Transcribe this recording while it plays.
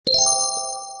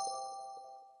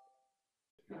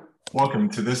Welcome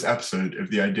to this episode of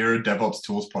the Idera DevOps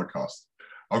Tools podcast.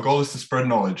 Our goal is to spread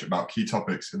knowledge about key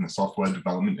topics in the software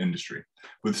development industry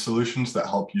with solutions that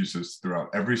help users throughout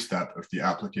every step of the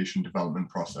application development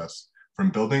process, from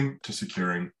building to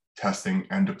securing, testing,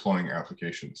 and deploying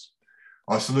applications.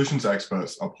 Our solutions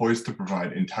experts are poised to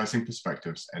provide enticing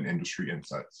perspectives and industry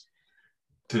insights.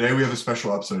 Today, we have a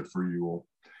special episode for you all.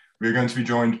 We are going to be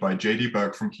joined by JD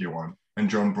Burke from Q1 and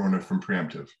John Brunner from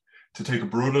Preemptive to take a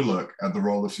broader look at the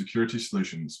role of security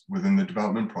solutions within the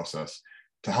development process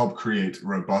to help create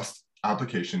robust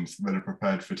applications that are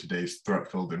prepared for today's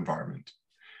threat-filled environment.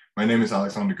 My name is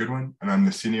Alexander Goodwin, and I'm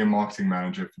the Senior Marketing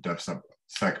Manager for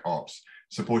DevSecOps,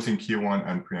 supporting Q1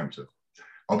 and Preemptive.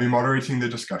 I'll be moderating the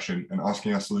discussion and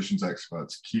asking our solutions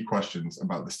experts key questions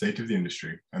about the state of the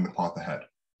industry and the path ahead.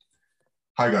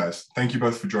 Hi guys, thank you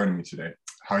both for joining me today.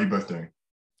 How are you both doing?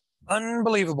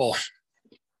 Unbelievable.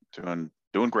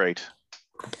 Doing great.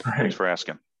 Thanks for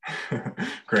asking.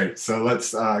 Great. So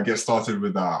let's get started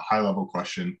with a high-level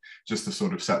question, just to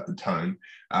sort of set the tone.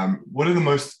 What are the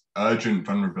most urgent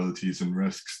vulnerabilities and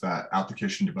risks that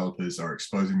application developers are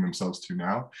exposing themselves to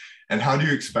now? And how do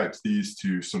you expect these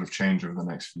to sort of change over the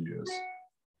next few years?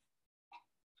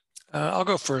 I'll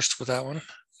go first with that one.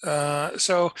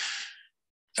 So,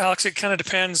 Alex, it kind of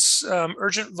depends.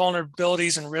 Urgent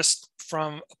vulnerabilities and risks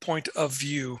from a point of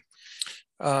view.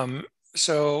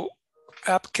 So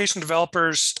application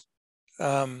developers,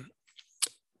 they're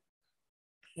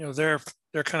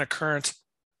kind of current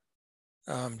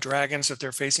dragons that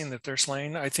they're facing, that they're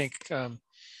slaying. I think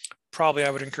probably I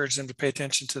would encourage them to pay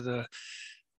attention to the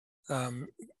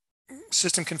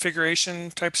system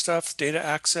configuration type stuff, data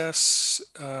access,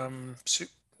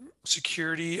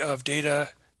 security of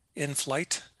data in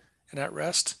flight and at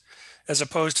rest, as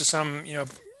opposed to some,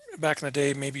 back in the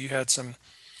day, maybe you had some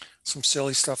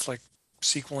silly stuff like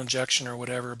SQL injection or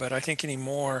whatever. But I think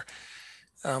anymore,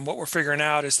 what we're figuring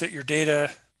out is that your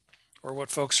data, or what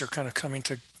folks are kind of coming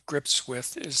to grips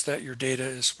with, is that your data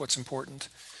is what's important.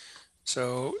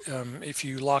 So if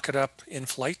you lock it up in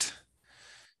flight,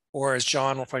 or as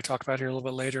John will probably talk about here a little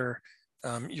bit later,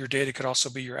 your data could also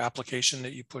be your application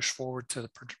that you push forward to the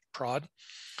prod.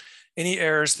 Any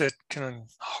errors that can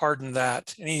harden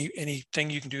that,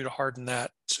 anything you can do to harden that,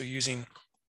 so using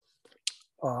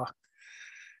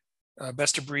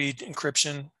best of breed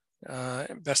encryption,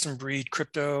 best of breed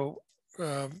crypto,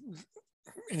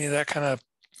 any of that kind of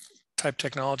type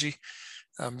technology,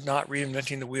 not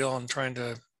reinventing the wheel and trying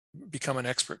to become an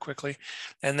expert quickly,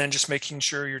 and then just making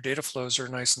sure your data flows are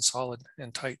nice and solid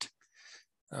and tight,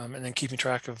 and then keeping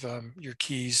track of your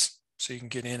keys so you can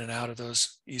get in and out of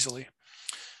those easily.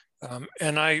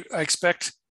 And I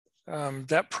expect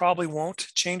that probably won't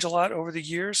change a lot over the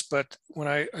years, but when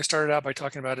I started out by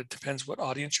talking about it depends what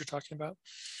audience you're talking about.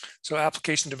 So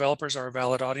application developers are a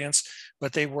valid audience,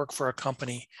 but they work for a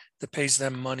company that pays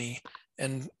them money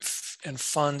and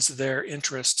funds their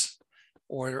interests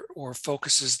or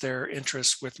focuses their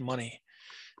interests with money.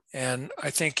 And I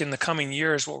think in the coming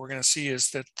years, what we're going to see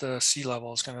is that the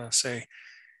C-level is going to say,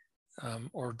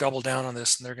 or double down on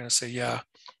this, and they're going to say, yeah,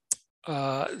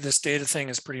 this data thing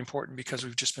is pretty important because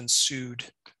we've just been sued,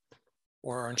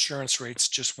 or our insurance rates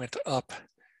just went up,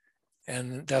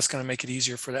 and that's going to make it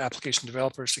easier for the application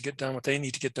developers to get done what they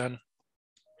need to get done,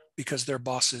 because their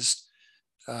bosses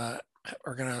are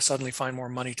going to suddenly find more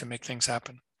money to make things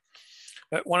happen.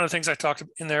 But one of the things I talked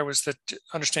in there was that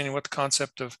understanding what the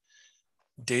concept of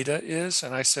data is,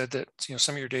 and I said that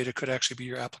some of your data could actually be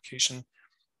your application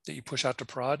that you push out to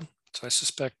prod. So I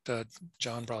suspect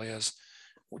John probably has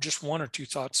just one or two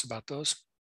thoughts about those.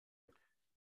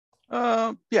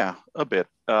 Yeah, a bit.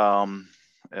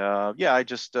 I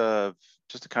just to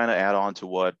kind of add on to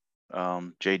what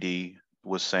JD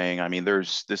was saying. I mean,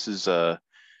 this is a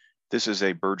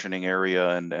burgeoning area,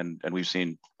 and we've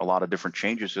seen a lot of different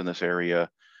changes in this area.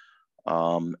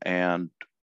 What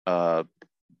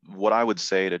I would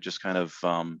say to just kind of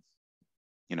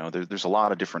there's a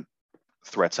lot of different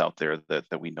threats out there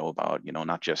that we know about.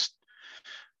 Not just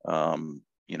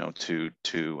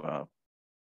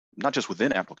not just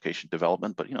within application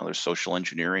development, but there's social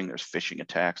engineering, there's phishing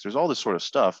attacks, there's all this sort of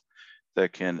stuff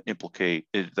that can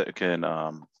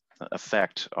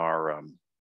affect our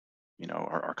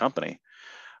our company.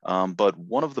 But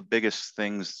one of the biggest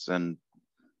things, and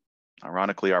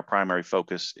ironically our primary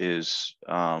focus, is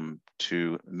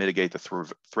to mitigate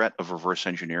the threat of reverse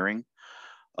engineering.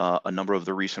 A number of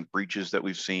the recent breaches that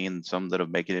we've seen, some that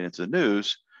have made it into the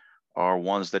news, are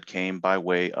ones that came by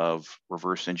way of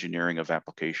reverse engineering of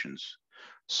applications.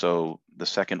 So the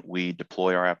second we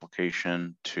deploy our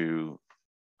application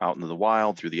out into the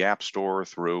wild, through the App Store,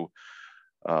 through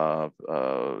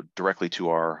directly to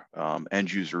our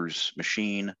end user's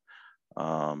machine,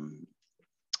 or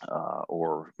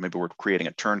maybe we're creating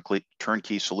a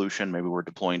turnkey solution. Maybe we're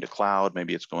deploying to cloud.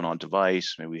 Maybe it's going on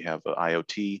device. Maybe we have an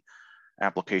IoT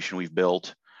application we've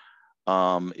built.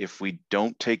 If we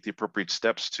don't take the appropriate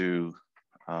steps to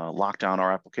lock down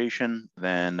our application,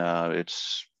 then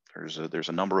there's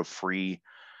a number of free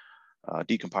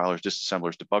decompilers,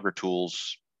 disassemblers, debugger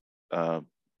tools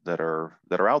that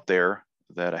are out there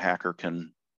that a hacker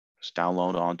can just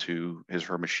download onto his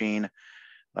or her machine,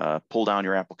 pull down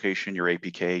your application, your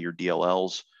APK, your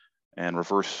DLLs, and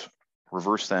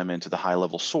reverse them into the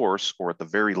high-level source, or at the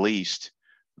very least,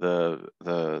 the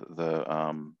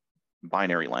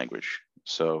binary language.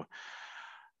 So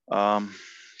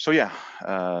yeah,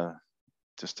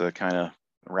 just to kind of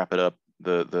wrap it up,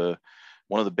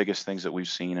 one of the biggest things that we've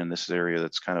seen in this area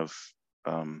that's kind of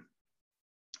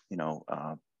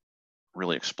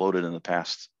really exploded in the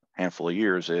past handful of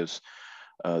years is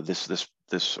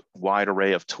this wide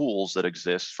array of tools that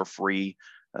exist for free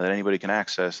that anybody can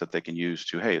access, that they can use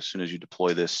to, hey, as soon as you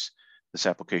deploy this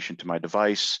application to my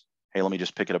device, hey, let me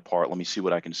just pick it apart, let me see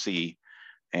what I can see,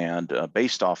 and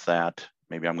based off that,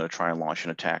 maybe I'm going to try and launch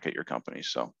an attack at your company.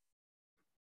 So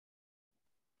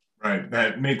right,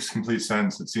 that makes complete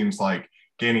sense. It seems like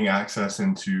gaining access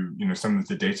into some of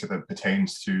the data that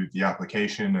pertains to the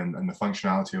application and the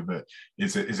functionality of it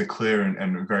is a clear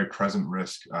and a very present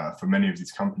risk for many of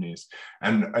these companies.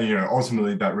 And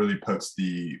ultimately that really puts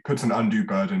an undue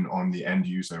burden on the end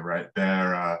user, right?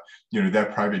 Their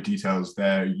private details,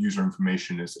 their user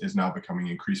information is now becoming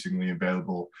increasingly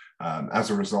available as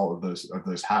a result of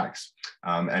those hacks.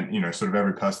 And sort of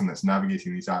every person that's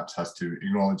navigating these apps has to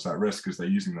acknowledge that risk as they're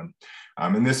using them.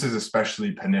 And this is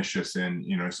especially pernicious in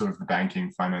sort of the banking,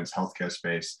 finance, healthcare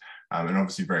space, and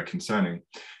obviously very concerning.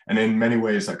 And in many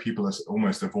ways, like, people are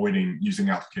almost avoiding using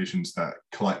applications that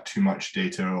collect too much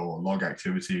data or log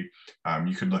activity.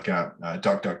 You could look at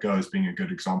DuckDuckGo as being a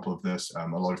good example of this. A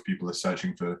lot of people are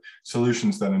searching for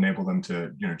solutions that enable them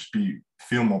to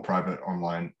feel more private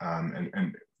online,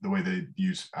 and the way they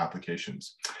use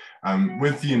applications.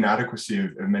 With the inadequacy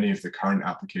of many of the current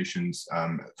applications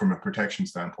from a protection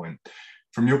standpoint,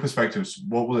 from your perspectives,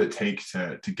 what will it take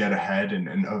to get ahead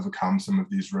and overcome some of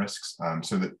these risks,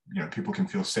 so that people can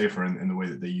feel safer in the way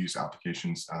that they use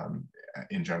applications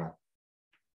in general?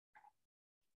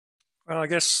 Well, I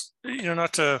guess,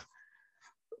 not to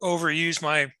overuse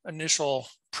my initial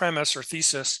premise or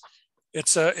thesis,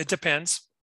 it depends.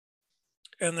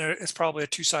 And it's probably a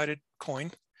two-sided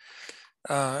coin,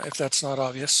 if that's not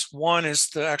obvious. One is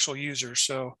the actual user.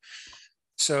 So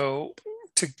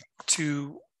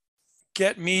to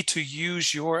get me to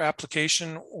use your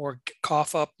application or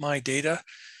cough up my data,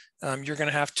 you're going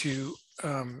to have to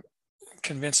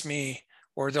convince me,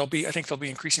 or I think there'll be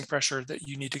increasing pressure that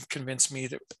you need to convince me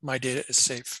that my data is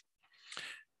safe.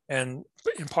 And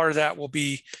part of that will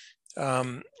be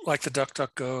like the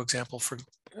DuckDuckGo example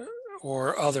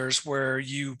or others, where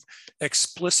you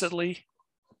explicitly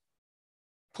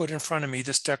put in front of me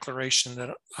this declaration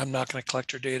that I'm not going to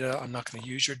collect your data, I'm not going to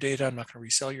use your data, I'm not going to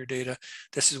resell your data.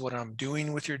 This is what I'm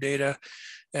doing with your data.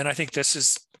 And I think this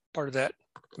is part of that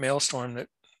maelstrom that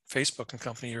Facebook and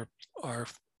company are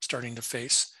starting to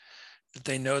face. That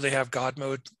they know they have God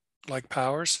mode-like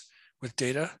powers with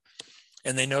data,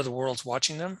 and they know the world's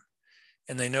watching them,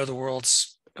 and they know the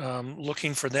world's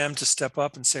looking for them to step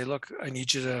up and say, look, I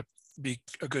need you to be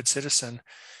a good citizen.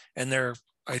 And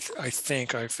I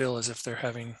feel as if they're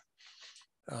having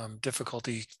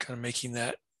difficulty kind of making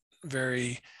that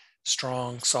very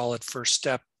strong, solid first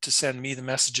step to send me the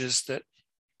messages that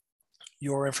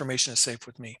your information is safe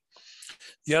with me.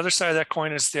 The other side of that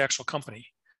coin is the actual company,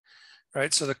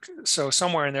 right? So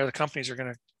somewhere in there, the companies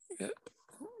are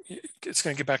it's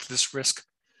going to get back to this risk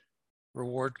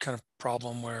reward kind of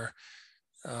problem where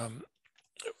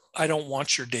I don't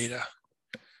want your data.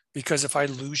 Because if I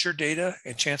lose your data,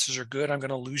 and chances are good I'm going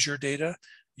to lose your data,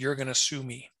 you're going to sue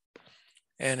me.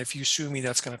 And if you sue me,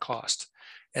 that's going to cost.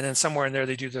 And then somewhere in there,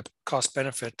 they do the cost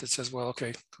benefit that says, well,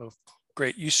 okay, so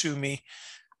great, you sue me.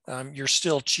 You're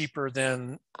still cheaper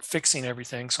than fixing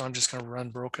everything. So I'm just going to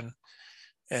run broken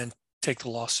and take the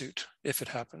lawsuit if it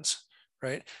happens,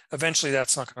 right? Eventually,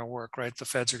 that's not going to work, right? The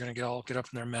feds are going to get up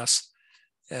in their mess,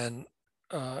 and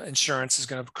insurance is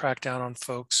going to crack down on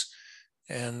folks.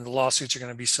 And the lawsuits are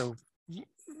going to be so,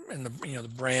 and the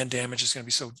brand damage is going to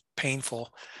be so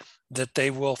painful that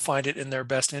they will find it in their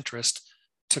best interest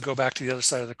to go back to the other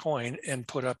side of the coin and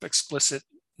put up explicit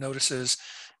notices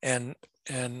and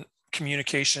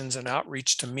communications and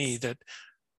outreach to me that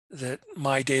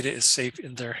my data is safe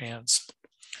in their hands.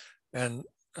 And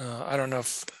I don't know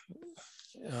if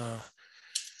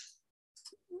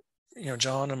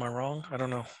John, am I wrong? I don't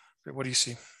know. What do you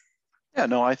see? Yeah,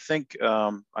 no, I think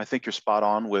you're spot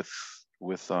on with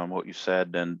what you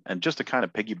said, and just to kind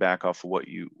of piggyback off of what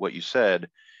you said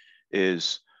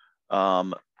is, we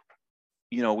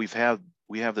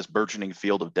have this burgeoning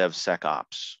field of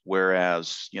DevSecOps,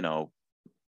 whereas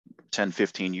 10,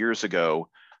 15 years ago,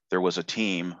 there was a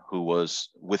team who was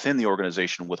within the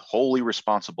organization wholly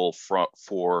responsible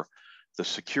for the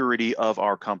security of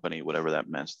our company, whatever that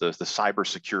meant, the cyber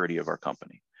security of our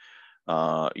company.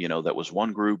 That was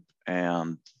one group,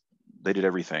 and they did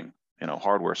everything,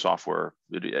 hardware, software,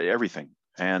 everything.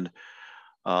 And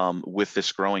with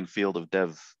this growing field of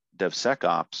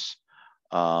DevSecOps,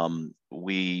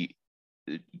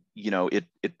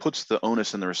 it puts the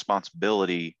onus and the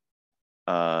responsibility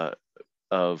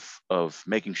of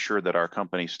making sure that our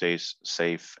company stays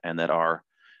safe and that our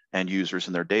end users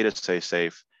and their data stay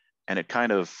safe. And it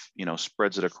kind of,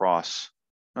 spreads it across.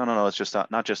 No, it's just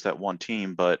not just that one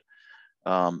team, but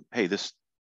hey, this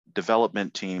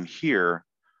development team here,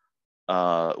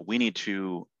 we need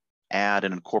to add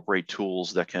and incorporate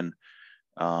tools that can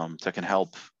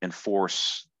help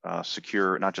enforce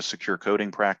not just secure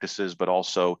coding practices, but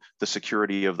also the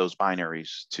security of those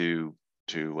binaries to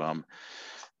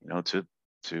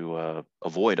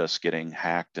avoid us getting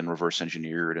hacked and reverse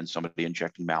engineered and somebody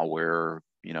injecting malware,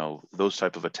 those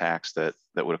type of attacks that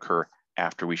would occur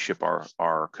after we ship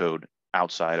our code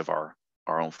outside of our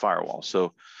own firewall.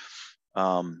 So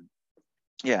I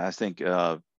think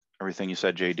everything you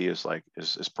said, JD,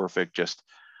 is perfect. Just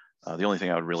the only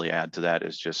thing I would really add to that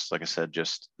is just, like I said,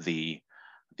 just the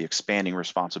expanding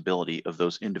responsibility of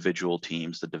those individual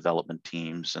teams, the development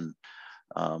teams and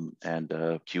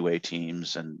QA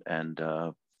teams and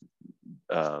the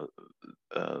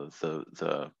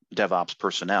DevOps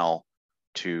personnel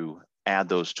to add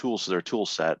those tools to their tool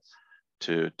set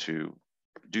to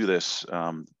do this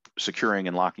securing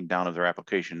and locking down of their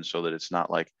applications, so that it's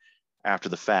not like after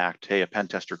the fact, hey, a pen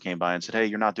tester came by and said, hey,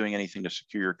 you're not doing anything to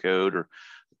secure your code or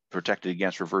protect it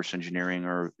against reverse engineering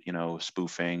or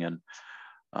spoofing and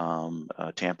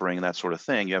tampering and that sort of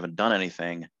thing. You haven't done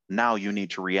anything. Now you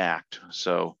need to react.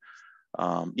 So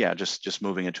just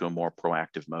moving into a more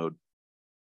proactive mode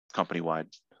company-wide.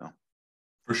 So.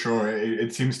 For sure.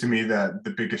 It seems to me that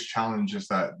the biggest challenge is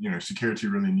that, security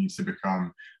really needs to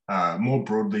become more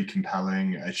broadly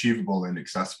compelling, achievable, and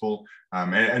accessible.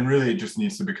 And really, it just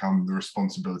needs to become the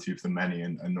responsibility of the many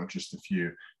and not just the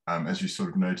few, as you sort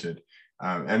of noted.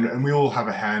 And we all have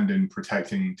a hand in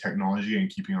protecting technology and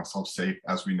keeping ourselves safe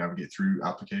as we navigate through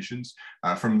applications,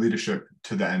 from leadership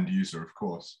to the end user, of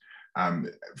course.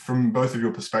 From both of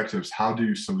your perspectives, how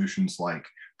do solutions like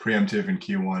Preemptive and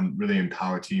Key1 really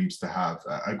empower teams to have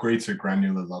a greater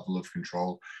granular level of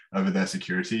control over their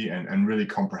security and really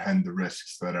comprehend the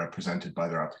risks that are presented by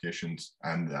their applications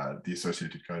and the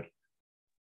associated code?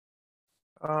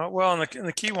 Well, in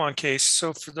the Key1 case,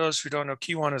 so for those who don't know,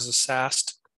 Key1 is a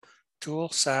SAST tool,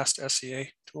 SAST,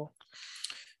 S-E-A tool.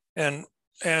 And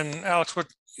Alex, what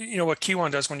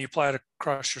Key1 does when you apply it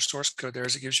across your source code there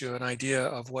is it gives you an idea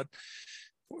of what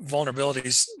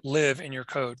vulnerabilities live in your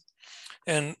code.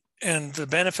 And the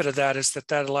benefit of that is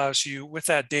that allows you, with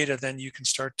that data, then you can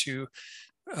start to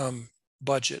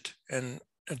budget and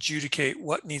adjudicate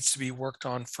what needs to be worked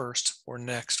on first or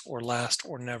next or last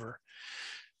or never.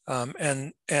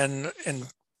 And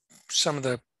some of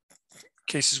the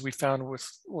cases we found with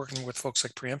working with folks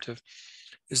like Preemptive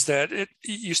is that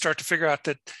you start to figure out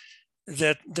that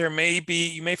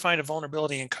you may find a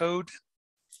vulnerability in code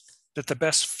that the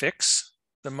best fix,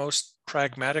 the most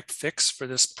pragmatic fix for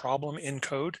this problem in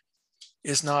code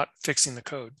is not fixing the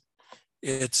code.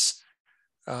 It's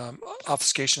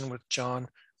obfuscation with John,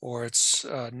 or it's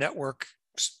network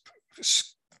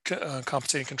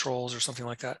compensating controls or something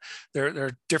like that. There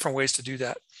are different ways to do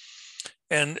that.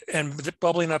 And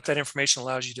bubbling up that information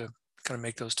allows you to kind of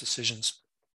make those decisions.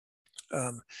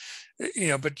 But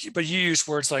you use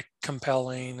words like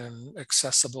compelling and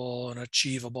accessible and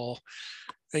achievable.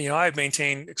 I've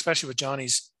maintained, especially with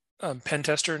Johnny's pen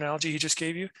tester analogy he just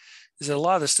gave you, is that a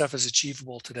lot of this stuff is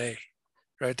achievable today,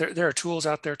 right? There are tools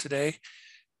out there today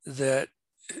that,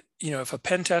 if a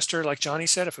pen tester, like Johnny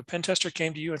said, if a pen tester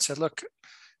came to you and said, look,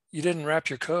 you didn't wrap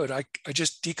your code, I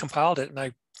just decompiled it and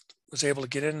I was able to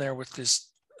get in there with this,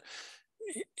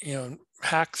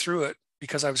 hack through it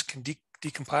because I can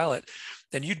decompile it,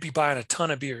 then you'd be buying a ton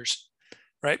of beers,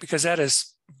 right? Because that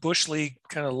is Bush League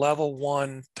kind of level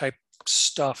 1 type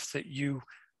stuff that you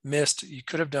missed. You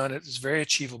could have done it. It's very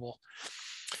achievable.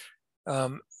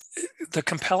 The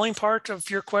compelling part of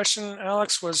your question,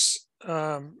 Alex, was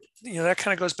that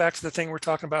kind of goes back to the thing we're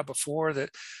talking about before,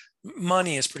 that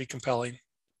money is pretty compelling.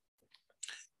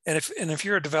 And if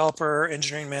you're a developer,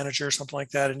 engineering manager, or something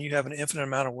like that, and you have an infinite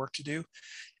amount of work to do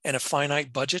and a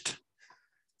finite budget,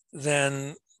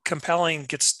 then compelling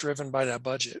gets driven by that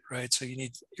budget, right? So you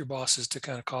need your bosses to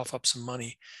kind of cough up some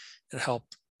money and help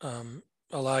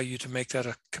allow you to make that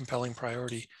a compelling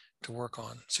priority to work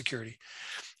on security.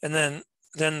 And then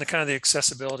the kind of the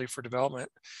accessibility for development.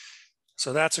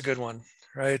 So that's a good one,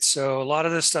 right? So a lot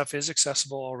of this stuff is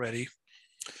accessible already.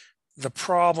 The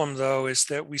problem, though, is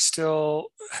that we still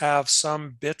have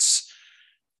some bits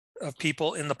of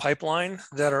people in the pipeline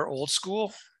that are old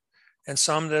school, and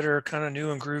some that are kind of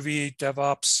new and groovy,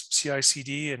 DevOps,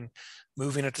 CI/CD, and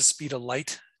moving at the speed of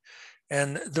light.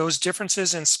 And those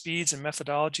differences in speeds and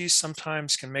methodologies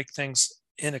sometimes can make things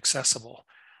inaccessible,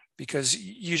 because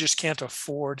you just can't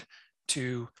afford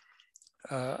to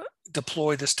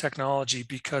deploy this technology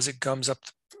because it gums up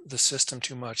the system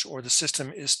too much, or the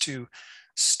system is too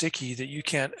sticky that you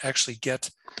can't actually get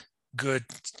good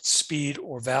speed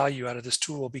or value out of this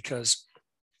tool because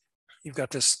you've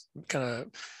got this kind of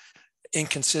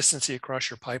inconsistency across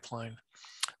your pipeline.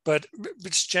 But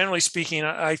generally speaking,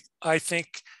 I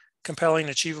think compelling,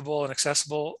 achievable, and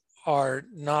accessible are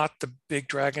not the big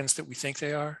dragons that we think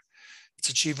they are. It's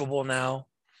achievable now.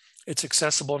 It's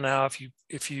accessible now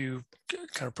if you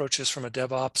kind of approach this from a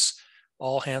DevOps,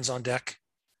 all hands on deck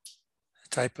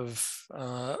type of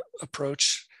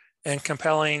approach. And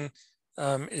compelling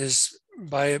is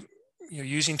by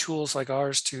using tools like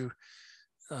ours to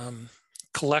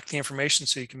collect the information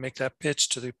so you can make that pitch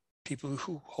to the people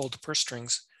who hold the purse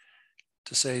strings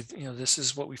to say, this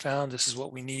is what we found, this is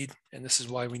what we need, and this is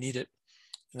why we need it.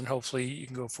 And then hopefully you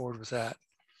can go forward with that.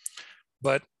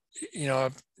 But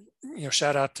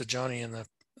shout out to Johnny and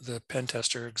the pen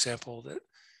tester example, that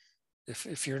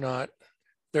if you're not,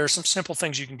 there are some simple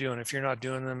things you can do, and if you're not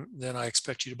doing them, then I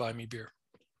expect you to buy me beer.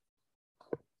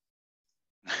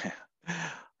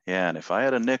 Yeah, and if I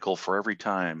had a nickel for every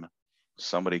time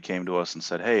somebody came to us and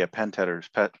said, hey, a pen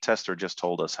tester just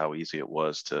told us how easy it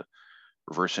was to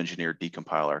reverse engineer,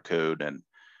 decompile our code, and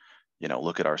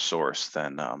look at our source,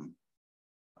 then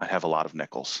I'd have a lot of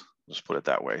nickels. Let's put it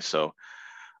that way. So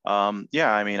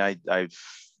yeah, I mean, I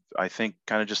think,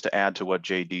 kind of just to add to what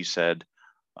JD said,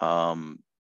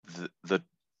 the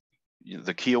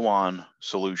Kiowan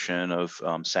solution of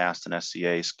SAST and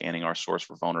SCA scanning our source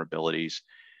for vulnerabilities,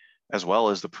 as well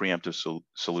as the preemptive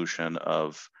solution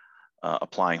of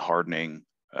applying hardening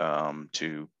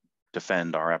to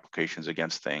defend our applications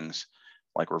against things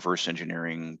like reverse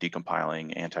engineering,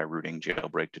 decompiling, anti-rooting,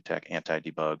 jailbreak detect,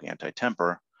 anti-debug,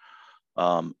 anti-temper.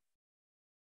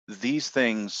 These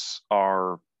things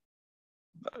are,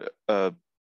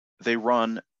 they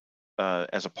run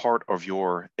as a part of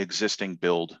your existing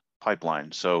build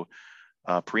pipeline. So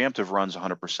preemptive runs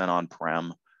 100%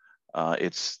 on-prem.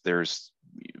 There's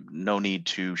no need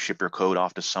to ship your code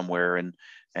off to somewhere and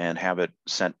have it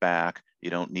sent back. You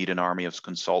don't need an army of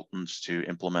consultants to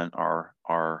implement our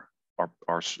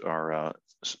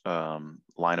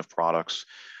line of products.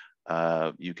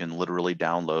 You can literally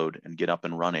download and get up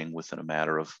and running within a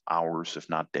matter of hours, if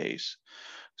not days.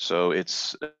 So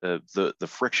it's the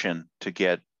friction to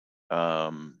get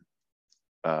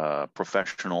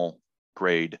professional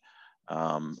grade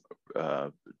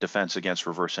defense against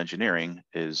reverse engineering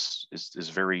is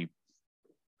very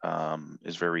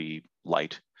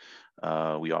light.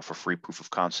 We offer free proof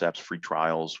of concepts, free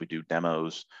trials. We do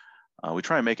demos. We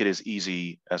try and make it as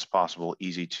easy as possible,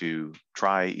 easy to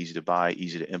try, easy to buy,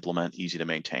 easy to implement, easy to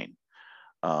maintain.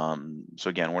 So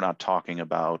again, we're not talking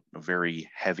about a very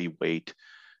heavyweight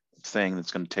thing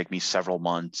that's going to take me several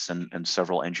months and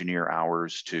several engineer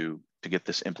hours to get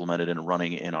this implemented and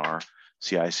running in our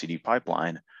CI/CD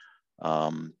pipeline.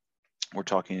 We're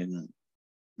talking,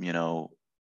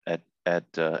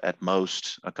 at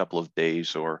most a couple of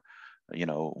days or,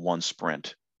 one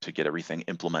sprint to get everything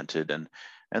implemented, and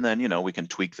then we can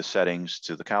tweak the settings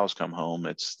to the cows come home.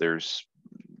 There's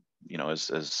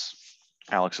as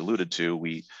Alex alluded to,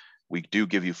 we do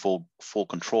give you full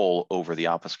control over the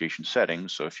obfuscation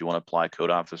settings. So if you want to apply code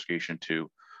obfuscation to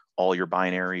all your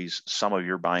binaries, some of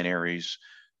your binaries,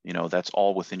 that's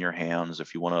all within your hands.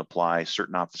 If you want to apply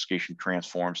certain obfuscation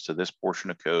transforms to this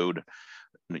portion of code,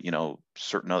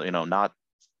 certain, not,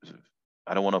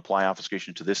 I don't want to apply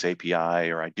obfuscation to this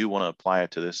API, or I do want to apply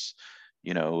it to this,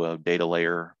 data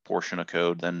layer portion of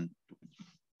code, then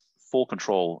full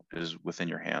control is within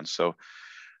your hands. So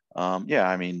yeah,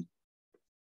 I mean,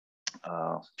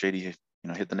 JD,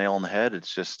 hit the nail on the head.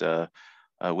 It's just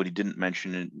what he didn't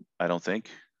mention, I don't think,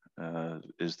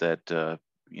 is that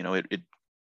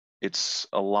it's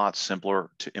a lot simpler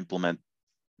to implement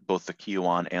both the key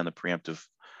on and the preemptive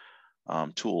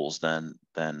tools than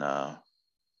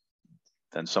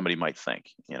somebody might think,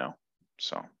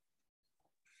 so.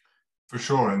 For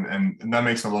sure, and that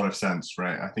makes a lot of sense,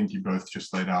 right? I think you both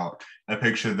just laid out a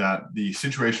picture that the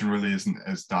situation really isn't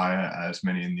as dire as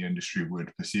many in the industry would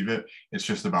perceive it. It's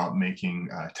just about making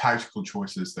tactical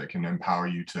choices that can empower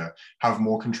you to have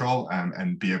more control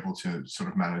and be able to sort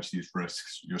of manage these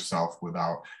risks yourself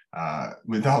without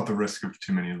the risk of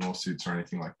too many lawsuits or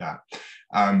anything like that.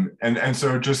 And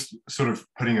so just sort of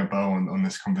putting a bow on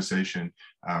this conversation,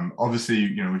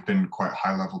 obviously, we've been quite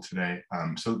high level today.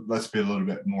 So let's be a little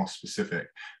bit more specific.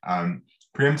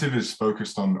 Preemptive is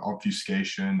focused on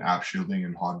obfuscation, app shielding,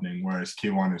 and hardening, whereas Key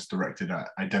One is directed at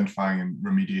identifying and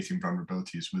remediating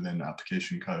vulnerabilities within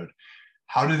application code.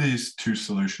 How do these two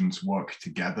solutions work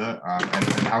together, and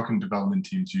how can development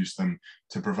teams use them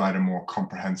to provide a more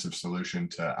comprehensive solution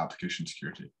to application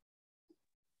security?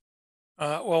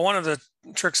 Well, one of the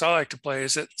tricks I like to play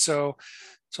is that, so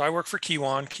I work for Key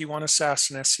One. Key One is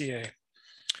SaaS and SCA.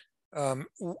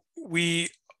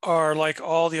 We are like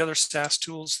all the other SaaS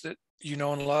tools that you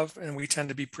know and love, and we tend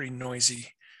to be pretty noisy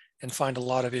and find a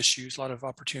lot of issues, a lot of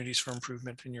opportunities for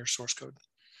improvement in your source code.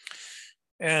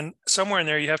 And somewhere in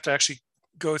there, you have to actually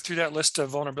go through that list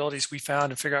of vulnerabilities we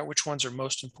found and figure out which ones are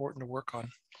most important to work on.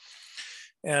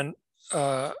 And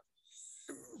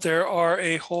there are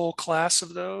a whole class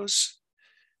of those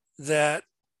that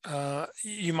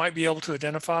you might be able to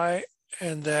identify,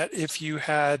 and that if you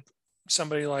had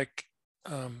somebody like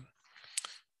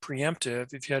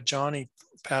Preemptive, if you had Johnny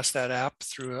pass that app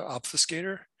through an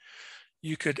obfuscator,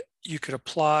 you could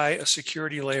apply a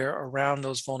security layer around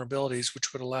those vulnerabilities,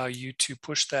 which would allow you to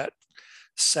push that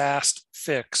SAST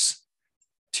fix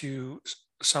to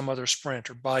some other sprint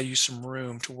or buy you some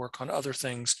room to work on other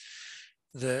things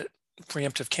that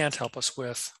Preemptive can't help us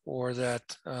with, or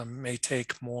that may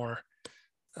take more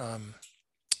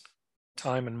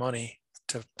time and money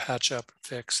to patch up and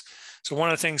fix. So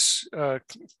one of the things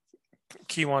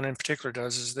Key One in particular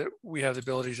does is that we have the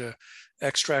ability to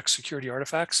extract security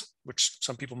artifacts, which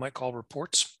some people might call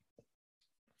reports.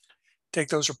 Take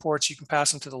those reports, you can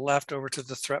pass them to the left over to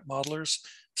the threat modelers,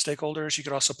 stakeholders. You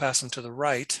could also pass them to the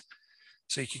right.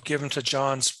 So you could give them to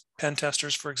John's pen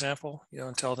testers, for example,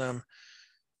 and tell them,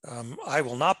 I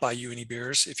will not buy you any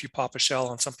beers if you pop a shell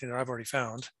on something that I've already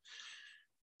found.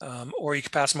 Or you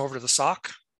could pass them over to the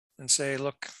SOC and say,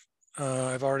 look,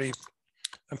 I'm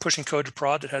pushing code to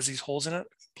prod that has these holes in it.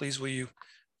 Please, will you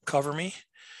cover me?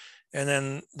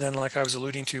 And then like I was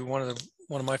alluding to, one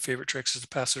of my favorite tricks is to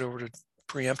pass it over to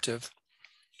Preemptive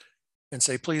and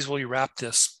say, please, will you wrap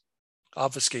this,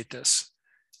 obfuscate this?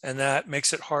 And that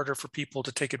makes it harder for people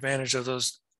to take advantage of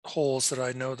those holes that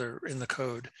I know they're in the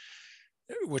code,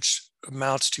 which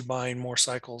amounts to buying more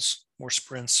cycles, more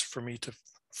sprints for me to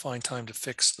find time to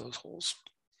fix those holes.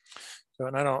 So,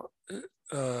 and I don't,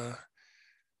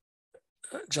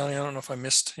 Johnny, I don't know if I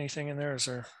missed anything in there.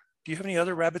 Do you have any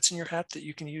other rabbits in your hat that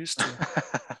you can use to?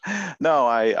 No,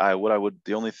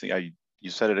 the only thing you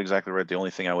said it exactly right. The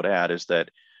only thing I would add is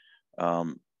that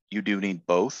you do need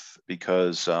both,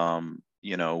 because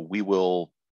we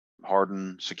will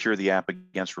harden, secure the app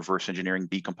against reverse engineering,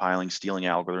 decompiling, stealing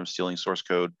algorithms, stealing source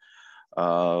code,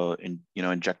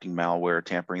 injecting malware,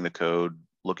 tampering the code,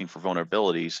 looking for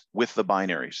vulnerabilities with the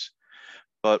binaries.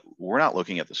 But we're not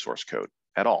looking at the source code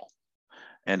at all.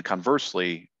 And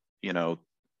conversely,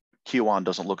 Key1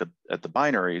 doesn't look at the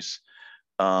binaries.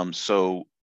 So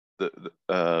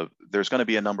there's going to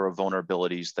be a number of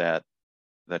vulnerabilities that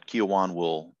Key1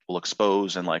 will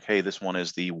expose, and like, hey, this one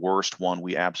is the worst one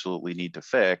we absolutely need to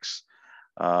fix.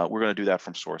 We're going to do that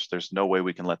from source. There's no way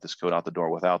we can let this code out the door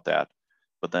without that.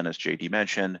 But then, as JD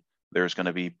mentioned, there's going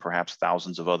to be perhaps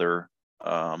thousands of other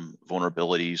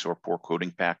vulnerabilities or poor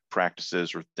coding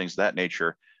practices or things of that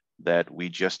nature that we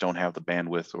just don't have the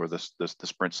bandwidth or the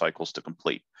sprint cycles to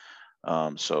complete.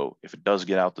 So if it does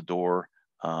get out the door,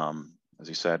 as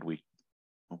he said, we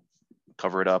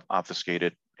cover it up, obfuscate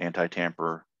it,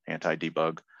 anti-tamper,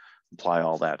 anti-debug, apply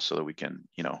all that so that we can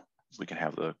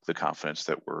have the confidence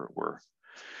that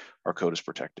our code is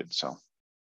protected. So.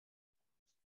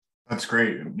 That's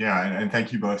great. Yeah, and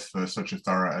thank you both for such a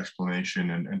thorough explanation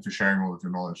and for sharing all of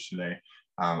your knowledge today.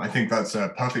 I think that's a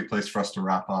perfect place for us to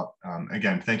wrap up.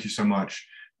 Again, thank you so much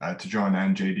to John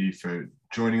and JD for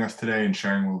joining us today and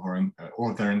sharing all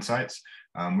of their insights.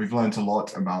 We've learned a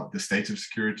lot about the state of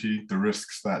security, the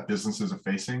risks that businesses are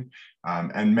facing,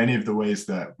 and many of the ways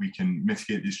that we can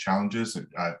mitigate these challenges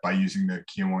by using the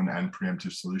Key1 and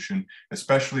Preemptive solution,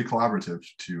 especially collaborative,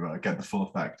 to get the full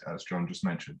effect, as John just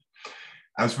mentioned.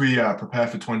 As we prepare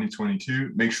for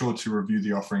 2022, make sure to review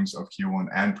the offerings of Key 1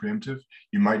 and Preemptive.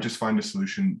 You might just find a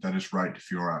solution that is right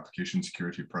for your application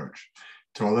security approach.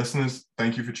 To our listeners,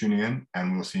 thank you for tuning in,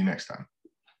 and we'll see you next time.